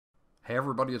Hey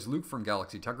everybody, it's Luke from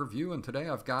Galaxy Tech Review, and today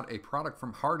I've got a product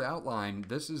from Hardoutline.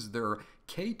 This is their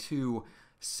K2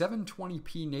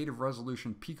 720p native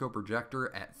resolution Pico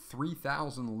projector at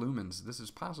 3000 lumens. This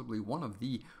is possibly one of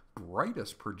the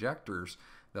brightest projectors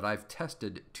that I've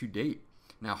tested to date.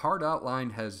 Now,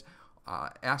 Hardoutline has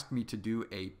asked me to do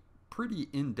a pretty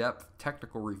in-depth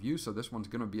technical review, so this one's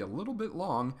going to be a little bit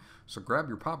long, so grab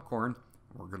your popcorn,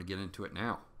 and we're going to get into it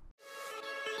now.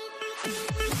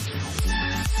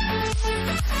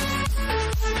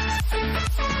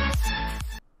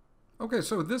 Okay,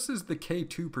 so this is the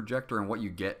K2 projector and what you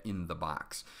get in the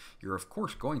box. You're of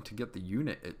course going to get the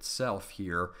unit itself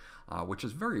here, which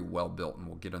is very well built, and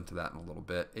we'll get into that in a little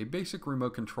bit. A basic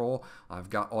remote control. I've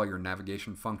got all your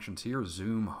navigation functions here: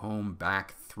 zoom, home,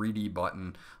 back, 3D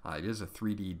button. It is a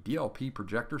 3D DLP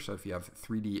projector, so if you have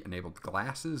 3D enabled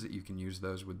glasses, you can use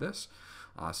those with this.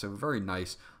 So very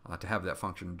nice to have that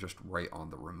function just right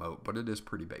on the remote, but it is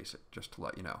pretty basic, just to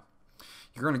let you know.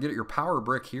 You're going to get your power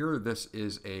brick here. This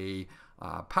is a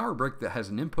power brick that has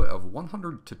an input of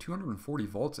 100 to 240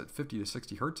 volts at 50 to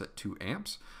 60 hertz at 2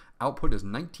 amps. Output is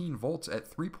 19 volts at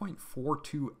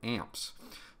 3.42 amps.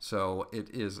 So it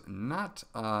is not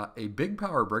a big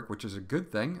power brick, which is a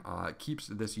good thing. It keeps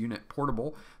this unit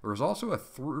portable. There's also a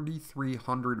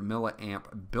 3300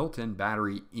 milliamp built-in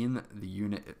battery in the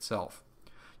unit itself.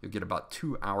 You'll get about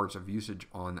 2 hours of usage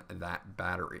on that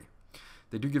battery.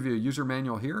 They do give you a user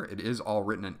manual here. It is all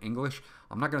written in English.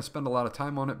 I'm not going to spend a lot of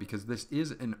time on it because this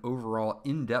is an overall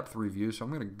in-depth review, so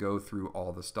I'm going to go through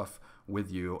all the stuff with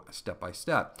you step by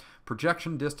step.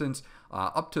 Projection distance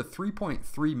up to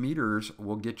 3.3 meters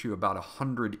will get you about a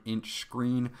 100-inch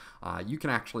screen. You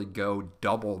can actually go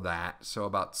double that, so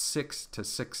about 6 to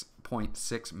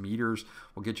 6.6 meters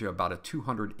will get you about a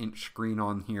 200-inch screen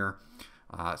on here.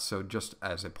 So just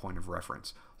as a point of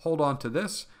reference. Hold on to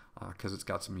this because it's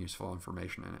got some useful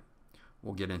information in it.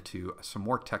 We'll get into some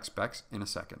more tech specs in a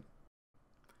second.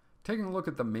 Taking a look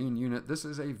at the main unit, this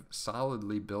is a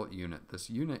solidly built unit. This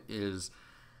unit is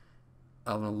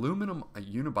an aluminum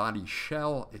unibody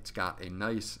shell. It's got a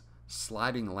nice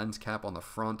sliding lens cap on the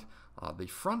front. The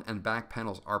front and back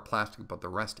panels are plastic, but the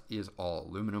rest is all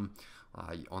aluminum.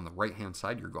 On the right hand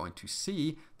side, you're going to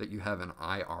see that you have an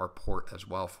IR port as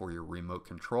well for your remote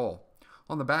control.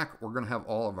 On the back, we're going to have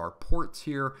all of our ports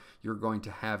here. You're going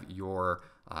to have your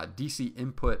DC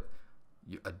input,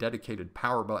 a dedicated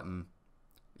power button,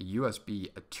 a USB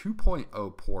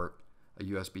 2.0 port, a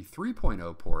USB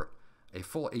 3.0 port, a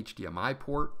full HDMI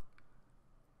port,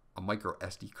 a micro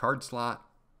SD card slot,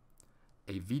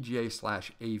 a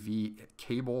VGA/AV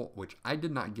cable, which I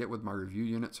did not get with my review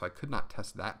unit, so I could not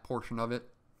test that portion of it.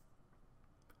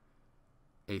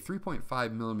 A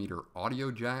 3.5 millimeter audio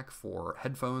jack for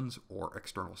headphones or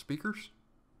external speakers,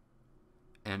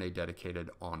 and a dedicated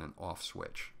on and off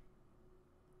switch.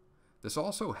 This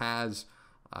also has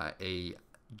a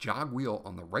jog wheel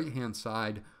on the right hand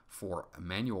side for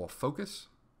manual focus,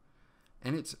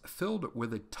 and it's filled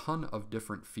with a ton of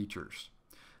different features.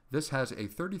 This has a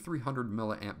 3300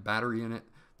 milliamp battery in it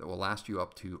that will last you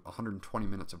up to 120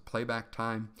 minutes of playback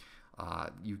time.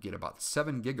 You get about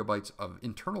 7 gigabytes of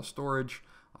internal storage.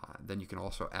 Then you can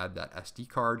also add that SD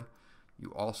card.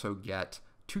 You also get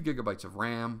 2 gigabytes of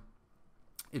RAM.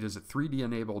 It is a 3D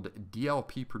enabled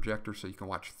DLP projector, so you can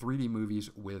watch 3D movies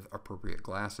with appropriate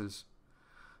glasses.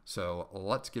 So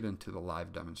let's get into the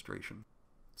live demonstration.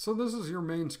 So this is your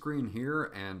main screen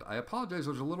here, and I apologize,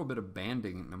 there's a little bit of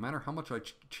banding. No matter how much I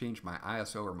change my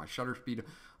ISO or my shutter speed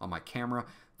on my camera,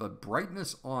 the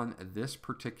brightness on this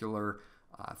particular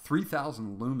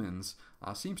 3000 lumens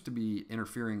seems to be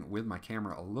interfering with my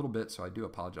camera a little bit, so I do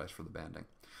apologize for the banding.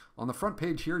 On the front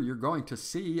page here, you're going to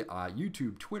see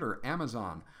YouTube, Twitter,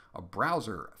 Amazon, a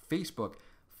browser, Facebook,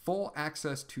 full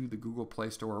access to the Google Play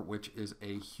Store, which is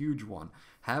a huge one.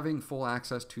 Having full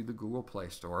access to the Google Play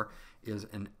Store is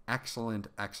an excellent,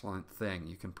 excellent thing.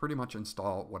 You can pretty much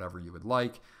install whatever you would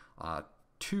like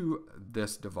to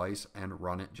this device and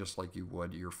run it just like you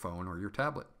would your phone or your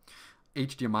tablet.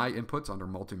 HDMI inputs under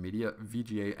multimedia,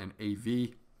 VGA and AV.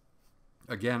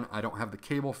 Again, I don't have the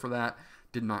cable for that.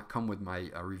 Did not come with my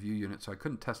review unit, so I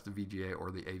couldn't test the VGA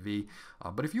or the AV.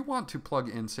 But if you want to plug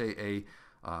in, say, a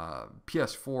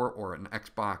PS4 or an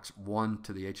Xbox One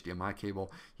to the HDMI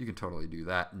cable, you can totally do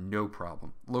that, no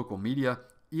problem. Local media,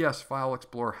 ES File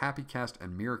Explorer, HappyCast,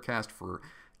 and Miracast for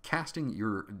casting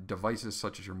your devices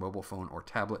such as your mobile phone or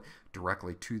tablet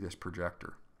directly to this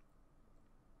projector.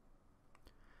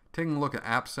 Taking a look at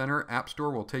App Center, App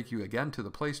Store will take you again to the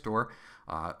Play Store.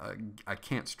 I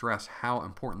can't stress how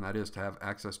important that is to have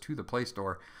access to the Play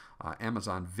Store.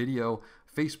 Amazon Video,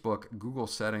 Facebook, Google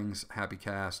Settings,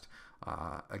 HappyCast,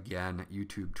 Again,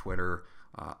 YouTube, Twitter,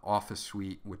 Office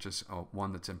Suite, which is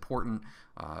one that's important.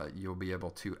 You'll be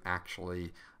able to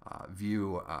actually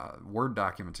view Word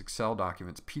documents, Excel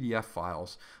documents, PDF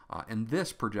files, and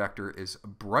this projector is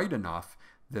bright enough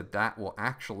that that will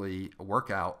actually work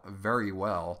out very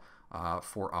well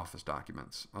for Office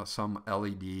documents. Some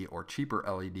LED or cheaper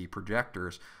LED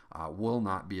projectors will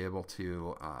not be able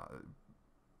to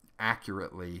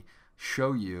accurately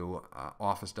show you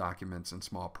Office documents in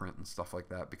small print and stuff like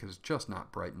that because it's just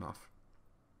not bright enough.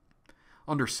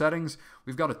 Under settings,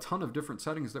 we've got a ton of different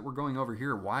settings that we're going over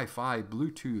here. Wi-Fi,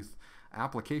 Bluetooth,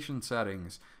 application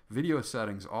settings, video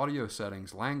settings, audio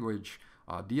settings, language,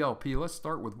 DLP. Let's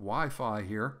start with Wi-Fi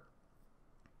here.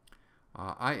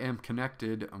 I am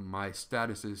connected. My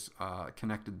status is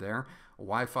connected there.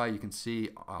 Wi-Fi, you can see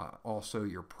also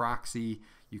your proxy.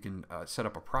 You can set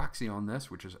up a proxy on this,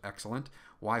 which is excellent.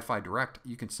 Wi-Fi Direct,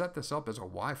 you can set this up as a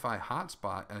Wi-Fi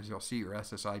hotspot. As you'll see, your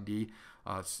SSID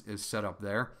is set up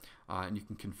there, and you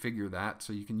can configure that.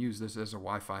 So you can use this as a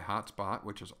Wi-Fi hotspot,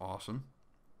 which is awesome.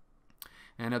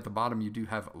 And at the bottom, you do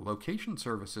have location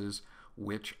services,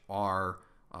 which are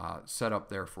set up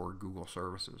there for Google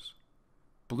services.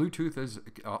 Bluetooth is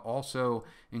also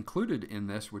included in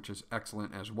this, which is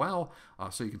excellent as well.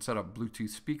 So you can set up Bluetooth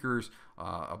speakers,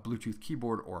 a Bluetooth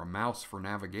keyboard, or a mouse for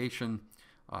navigation.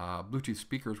 Bluetooth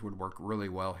speakers would work really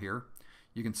well here.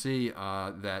 You can see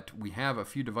that we have a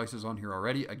few devices on here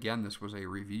already. Again, this was a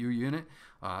review unit.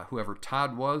 Whoever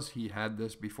Todd was, he had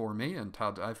this before me, and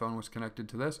Todd's iPhone was connected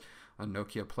to this. A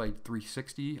Nokia Play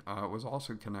 360 was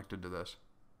also connected to this.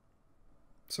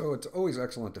 So it's always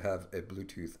excellent to have a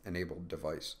Bluetooth enabled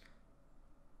device.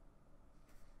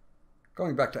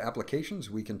 Going back to applications,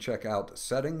 we can check out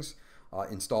settings,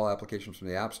 install applications from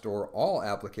the App Store, all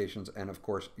applications, and of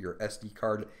course your SD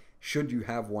card should you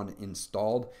have one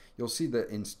installed. You'll see the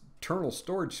internal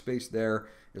storage space there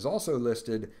is also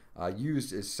listed.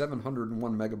 Used is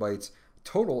 701 megabytes.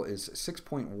 Total is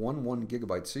 6.11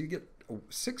 gigabytes. So you get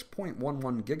 6.11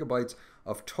 gigabytes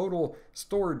of total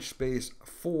storage space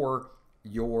for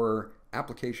your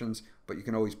applications, but you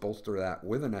can always bolster that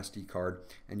with an SD card.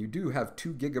 And you do have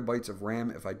 2 gigabytes of RAM.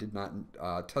 If I did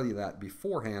not tell you that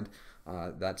beforehand,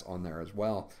 that's on there as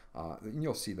well. And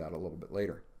you'll see that a little bit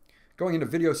later. Going into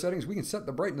video settings, we can set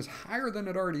the brightness higher than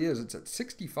it already is. It's at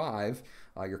 65.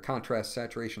 Your contrast,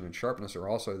 saturation, and sharpness are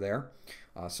also there.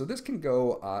 So this can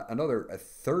go another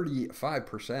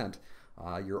 35%.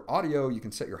 Your audio, you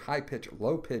can set your high pitch,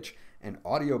 low pitch, and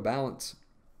audio balance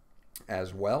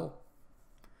as well.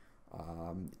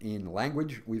 In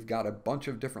language, we've got a bunch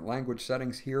of different language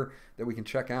settings here that we can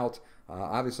check out.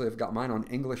 Obviously, I've got mine on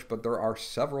English, but there are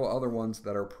several other ones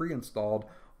that are pre-installed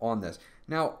on this.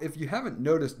 Now, if you haven't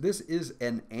noticed, this is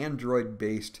an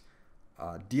Android-based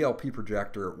DLP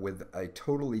projector with a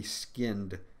totally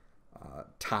skinned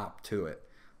top to it.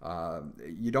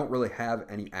 You don't really have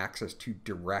any access to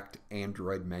direct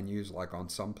Android menus like on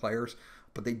some players,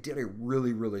 but they did a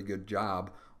really, really good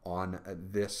job on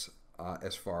this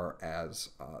as far as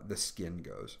the skin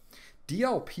goes.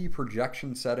 DLP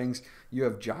projection settings, you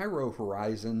have gyro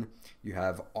horizon, you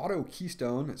have auto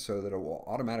keystone so that it will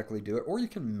automatically do it, or you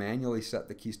can manually set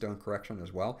the keystone correction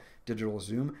as well. Digital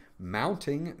zoom,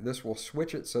 mounting, this will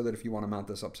switch it so that if you want to mount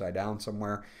this upside down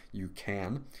somewhere, you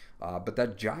can. But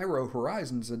that gyro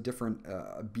horizon is a different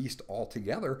beast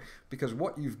altogether, because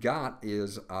what you've got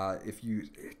is if you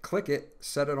click it,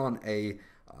 set it on a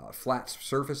flat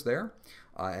surface there,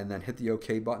 and then hit the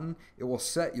OK button, it will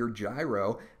set your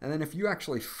gyro. And then if you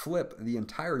actually flip the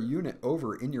entire unit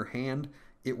over in your hand,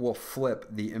 it will flip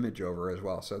the image over as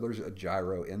well. So there's a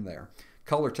gyro in there.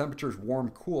 Color temperatures, warm,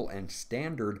 cool, and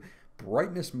standard.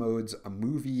 Brightness modes, a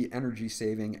movie, energy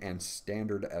saving, and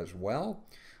standard as well.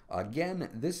 Again,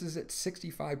 this is at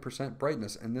 65%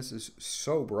 brightness, and this is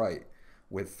so bright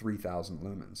with 3000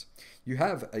 lumens. You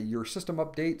have your system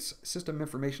updates, system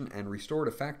information, and restore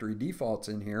to factory defaults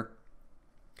in here.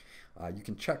 You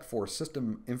can check for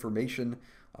system information.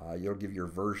 You'll give your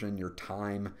version, your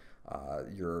time,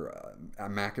 your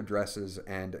MAC addresses,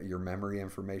 and your memory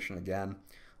information again.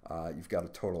 You've got a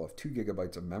total of 2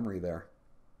 gigabytes of memory there.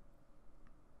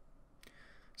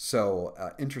 So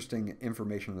interesting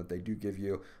information that they do give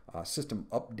you. System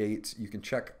updates, you can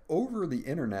check over the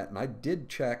internet, and I did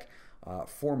check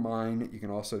for mine. You can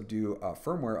also do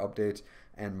firmware updates,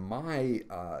 and my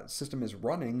system is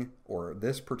running, or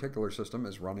this particular system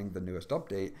is running the newest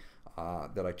update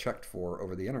that I checked for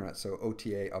over the internet, so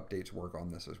OTA updates work on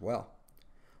this as well.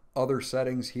 Other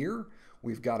settings here,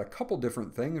 we've got a couple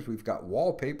different things. We've got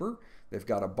wallpaper. They've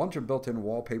got a bunch of built-in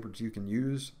wallpapers you can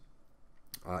use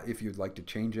if you'd like to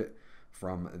change it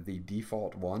from the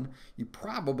default one. You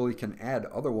probably can add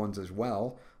other ones as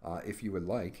well if you would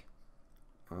like.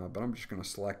 But I'm just going to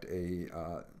select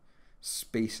a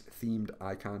space-themed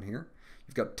icon here.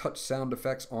 You've got touch sound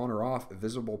effects on or off,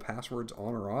 visible passwords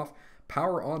on or off,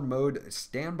 power on mode,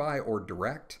 standby or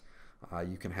direct.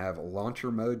 You can have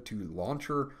launcher mode to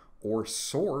launcher or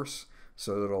source,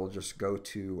 so that it'll just go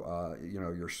to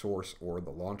your source or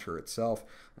the launcher itself.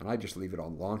 And I just leave it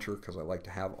on launcher because I like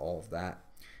to have all of that.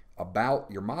 About,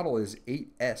 your model is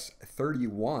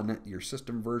 8S31. Your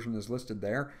system version is listed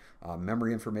there.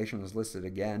 Memory information is listed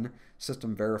again.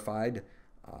 System verified.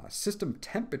 System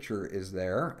temperature is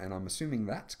there, and I'm assuming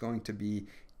that's going to be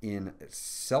in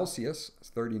Celsius,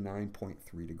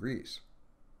 39.3 degrees.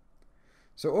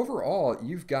 So overall,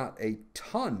 you've got a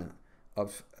ton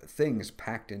of things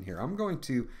packed in here. I'm going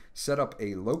to set up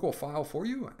a local file for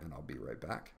you, and I'll be right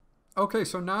back. Okay,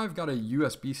 so now I've got a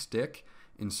USB stick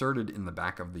inserted in the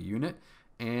back of the unit,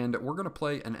 and we're going to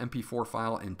play an MP4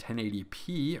 file in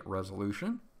 1080p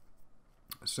resolution.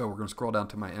 So we're going to scroll down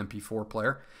to my MP4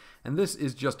 player, and this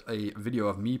is just a video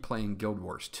of me playing Guild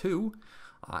Wars 2.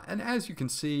 And as you can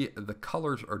see, the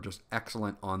colors are just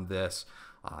excellent on this.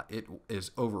 It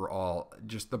is overall,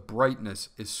 just the brightness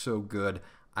is so good.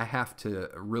 I have to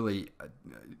really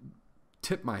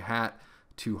tip my hat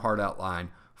to Hardoutline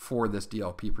for this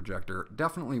DLP projector.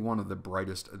 Definitely one of the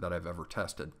brightest that I've ever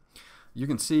tested. You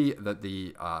can see that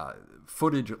the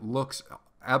footage looks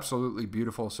absolutely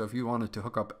beautiful. So if you wanted to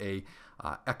hook up a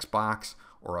Xbox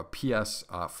or a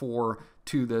PS4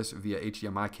 to this via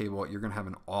HDMI cable, you're going to have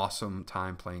an awesome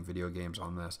time playing video games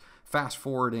on this. Fast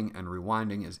forwarding and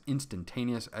rewinding is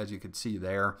instantaneous, as you can see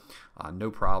there. No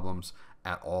problems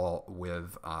at all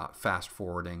with fast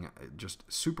forwarding. Just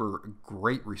super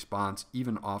great response,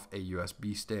 even off a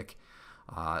USB stick.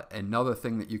 Another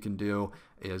thing that you can do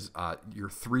is your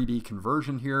 3D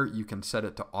conversion here. You can set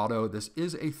it to auto. This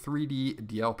is a 3D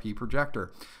DLP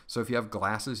projector. So if you have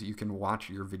glasses, you can watch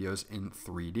your videos in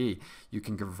 3D. You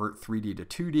can convert 3D to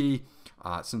 2D.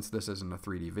 Since this isn't a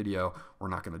 3D video, we're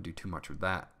not going to do too much with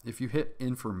that. If you hit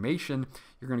information,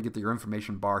 you're going to get your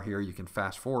information bar here. You can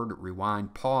fast forward,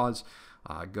 rewind, pause,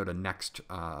 go to next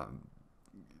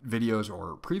videos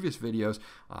or previous videos,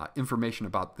 information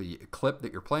about the clip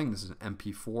that you're playing. This is an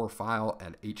MP4 file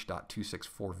at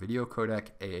H.264 video codec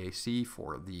AAC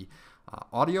for the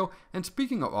audio. And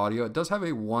speaking of audio, it does have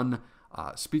a one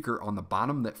speaker on the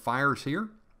bottom that fires here,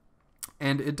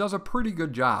 and it does a pretty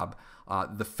good job.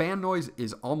 The fan noise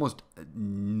is almost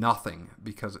nothing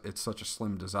because it's such a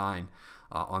slim design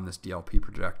on this DLP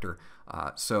projector.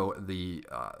 So the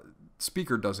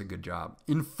speaker does a good job.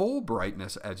 In full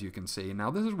brightness, as you can see, now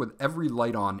this is with every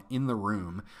light on in the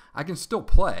room, I can still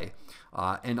play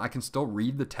and I can still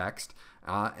read the text,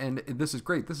 and this is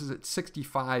great. This is at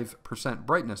 65%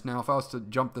 brightness. Now if I was to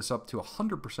jump this up to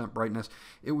 100% brightness,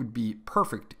 it would be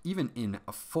perfect. Even in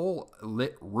a full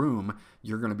lit room,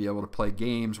 you're going to be able to play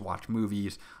games, watch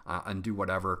movies, and do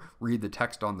whatever, read the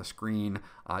text on the screen.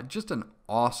 Just an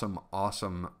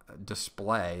awesome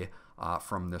display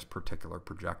from this particular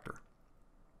projector.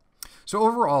 So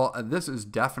overall, this is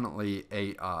definitely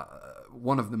a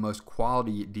one of the most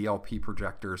quality DLP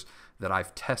projectors that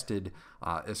I've tested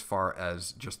as far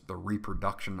as just the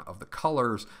reproduction of the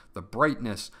colors, the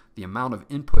brightness, the amount of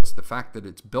inputs, the fact that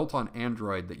it's built on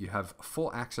Android, that you have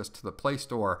full access to the Play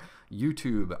Store,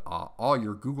 YouTube, all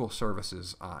your Google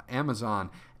services, Amazon,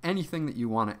 anything that you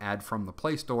want to add from the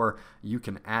Play Store, you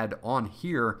can add on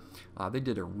here. They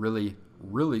did a really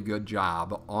good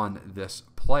job on this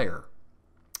player.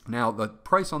 Now, the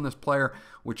price on this player,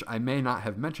 which I may not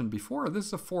have mentioned before, this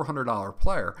is a $400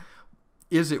 player.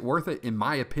 Is it worth it? In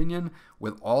my opinion,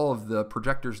 with all of the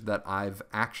projectors that I've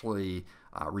actually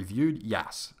reviewed,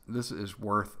 yes. This is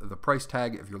worth the price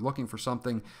tag. If you're looking for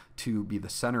something to be the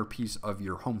centerpiece of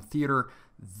your home theater,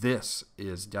 this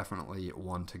is definitely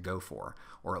one to go for,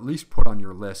 or at least put on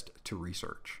your list to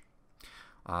research.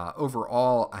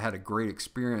 Overall, I had a great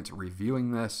experience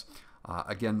reviewing this.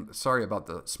 Again, sorry about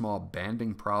the small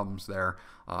banding problems there,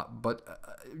 but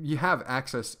you have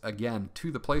access, again,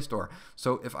 to the Play Store.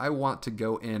 So if I want to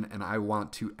go in and I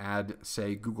want to add,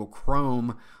 say, Google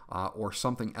Chrome or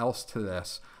something else to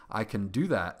this, I can do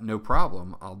that, no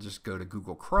problem. I'll just go to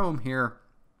Google Chrome here,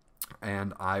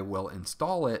 and I will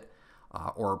install it,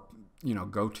 or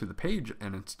go to the page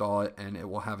and install it, and it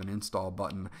will have an install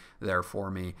button there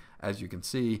for me. As you can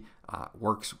see,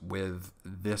 works with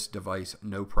this device,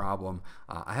 no problem.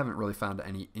 I haven't really found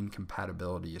any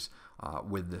incompatibilities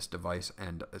with this device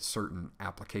and certain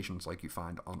applications like you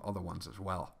find on other ones as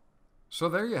well. So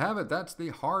there you have it. That's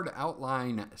the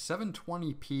Hardoutline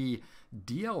 720p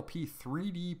DLP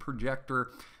 3D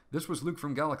projector. This was Luke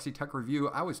from Galaxy Tech Review.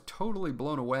 I was totally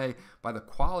blown away by the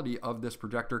quality of this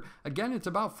projector. Again, it's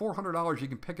about $400. You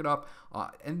can pick it up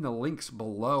in the links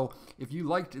below. If you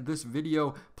liked this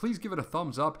video, please give it a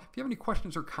thumbs up. If you have any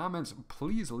questions or comments,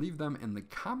 please leave them in the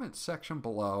comments section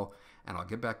below, and I'll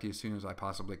get back to you as soon as I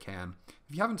possibly can.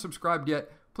 If you haven't subscribed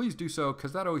yet, please do so,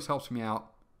 because that always helps me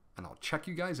out, and I'll check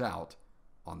you guys out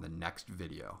on the next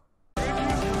video.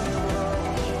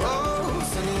 Oh,